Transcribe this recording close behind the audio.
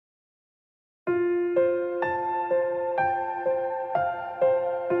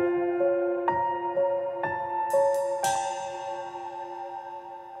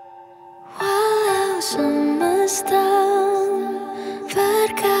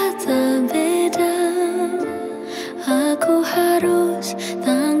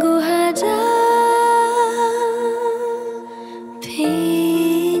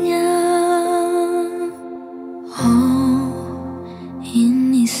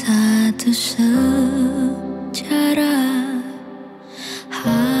satu sejarah.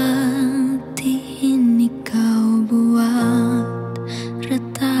 Hati ini kau buat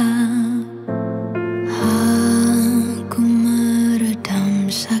retak. Aku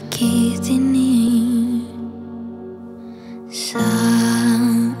meredam sakit ini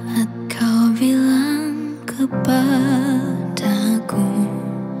saat kau bilang kepadaku,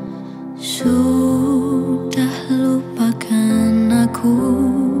 sudah lupakan aku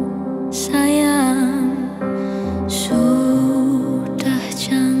sayang, sudah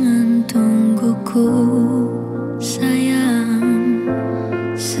jangan tungguku sayang.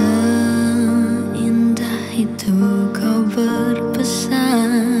 Seindah itu kau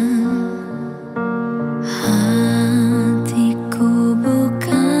berpesan, hatiku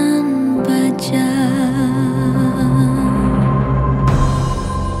bukan baja.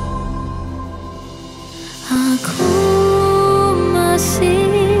 Aku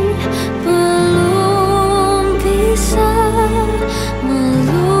masih belum bisa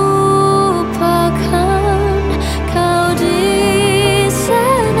melupakan kau di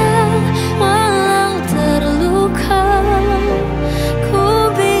sana. Walau terluka,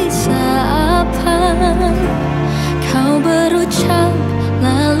 ku bisa apa? Kau berucap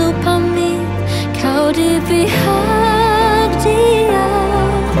lalu pamit, kau di pihak dia.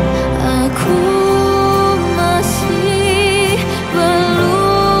 Aku masih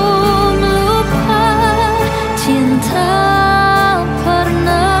belum lupa, cinta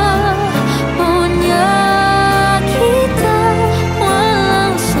pernah menyakiti.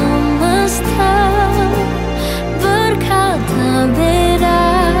 Walau semesta berkata beda,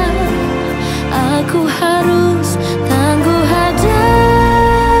 aku harus tangguh hadapinya.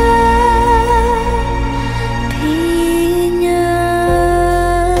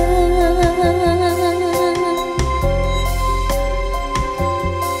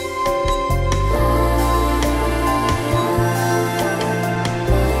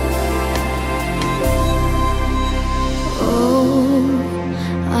 Oh,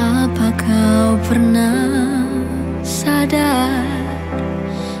 apa kau pernah sadar,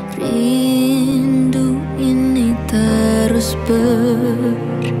 rindu ini terus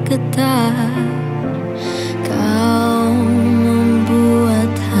bergetar. Kau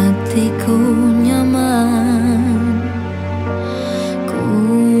membuat hatiku nyaman, ku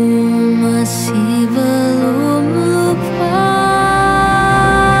masih belum lupa.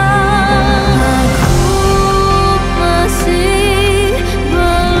 Aku masih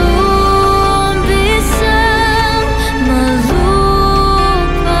belum bisa melupakan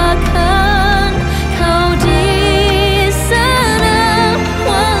kau di sana.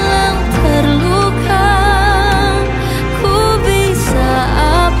 Walau terluka, ku bisa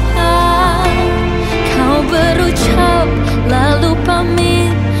apa? Kau berucap lalu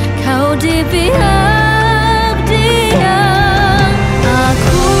pamit, kau di pihak